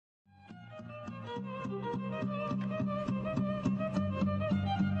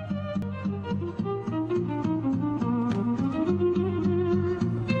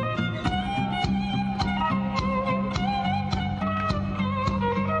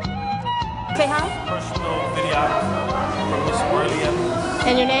Say hi. Personal videographer from Miss Brely Evans.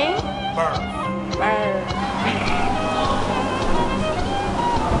 And your name? Burn.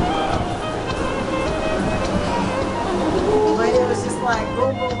 But it was just like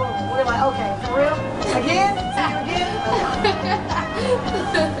boom, boom, boom. We're like, okay, for real? Again? See you again?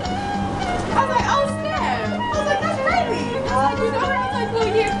 I was like, oh snap. I was like, that's Brely. I was like, you know her? I was like, well,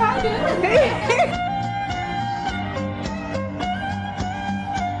 yeah, kinda.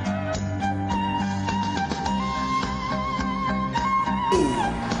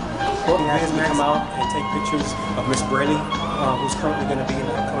 He asked me to come out and take pictures of Miss Brely, who's currently going to be in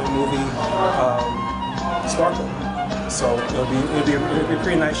the upcoming movie Sparkle. So it'll be a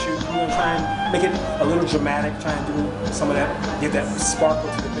pretty nice shoot. We're going to try and make it a little dramatic, try and do some of that, get that sparkle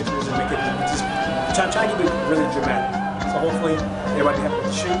to the pictures and make it just try to keep it really dramatic. So hopefully everybody will be happy with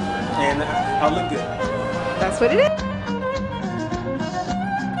the shoot and I'll look good. That's what it is.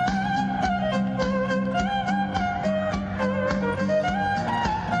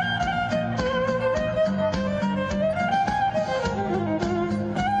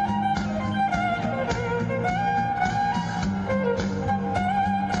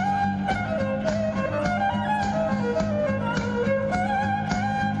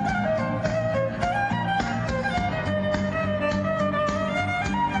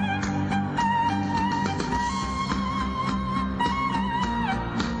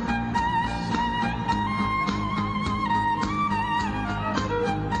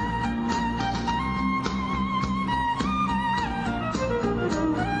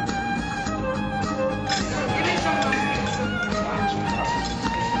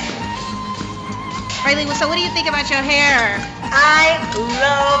 Brely, so what do you think about your hair? I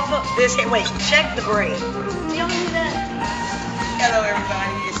love this hair. Wait, check the braid. You don't do that? Hello,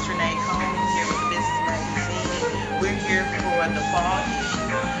 everybody. It's Trinae Combs here with the Bizness Magazine. We're here for the fall issue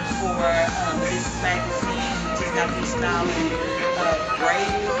for the Bizness Magazine. We just got these styling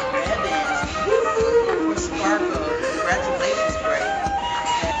Brely Evans for Sparkle. Congratulations, Brely.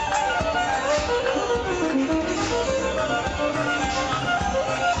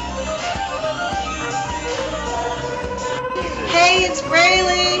 Hey, it's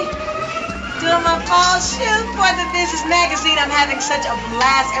Brely doing my fall shoot for the Bizness Magazine. I'm having such a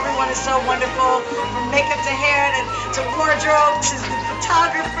blast. Everyone is so wonderful, from makeup to hair to wardrobe to the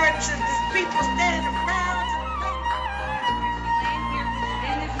photographer to the people standing around. Here with the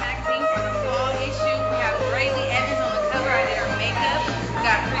Bizness Magazine for the fall issue. We have Brely Evans on the cover. I did her makeup. We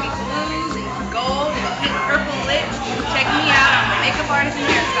got pretty blues and gold and pink purple lips. Check me out. I'm a makeup artist and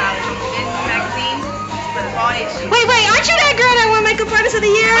hairstylist for the Bizness Magazine for the fall issue. Wait, aren't you that girl that won Makeup Artist of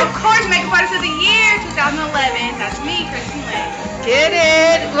the Year? Of course, Makeup Artist of the Year 2011. That's me, Chrissy Lynn. Get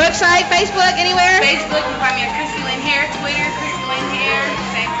it. Website, Facebook, anywhere? Facebook, you can find me at Chrissy Lynn Hair. Twitter, Chrissy Lynn Hair.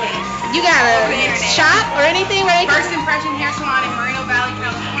 Same place. You got Over the a internet. shop or anything? Right? First Impression Hair Salon in Moreno Valley,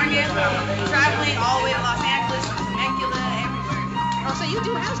 California. But I'm traveling all the way to Los Angeles, Temecula, everywhere. Oh, so you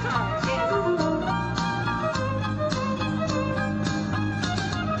do house calls?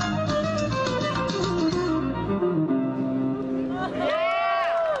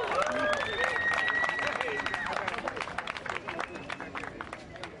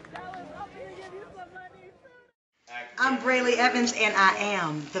 I'm Brely Evans, and I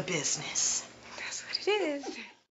am the business.